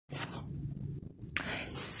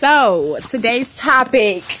So, today's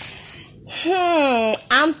topic,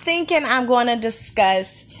 I'm thinking I'm going to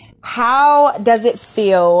discuss how does it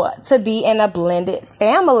feel to be in a blended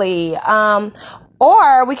family?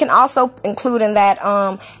 Or we can also include in that,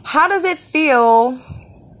 how does it feel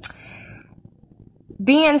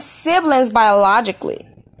being siblings biologically?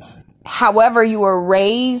 However, you were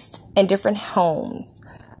raised in different homes.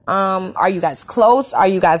 Are you guys close? Are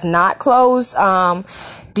you guys not close?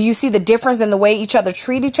 Do you see the difference in the way each other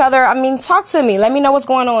treat each other? I mean, talk to me. Let me know what's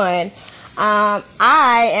going on. I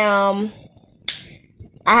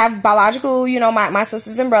have biological, my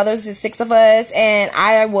sisters and brothers. There's 6 of us, and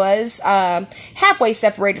I was halfway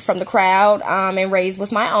separated from the crowd and raised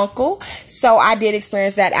with my uncle. So I did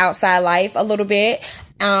experience that outside life a little bit.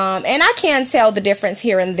 And I can tell the difference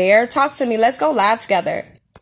here and there. Talk to me. Let's go live together.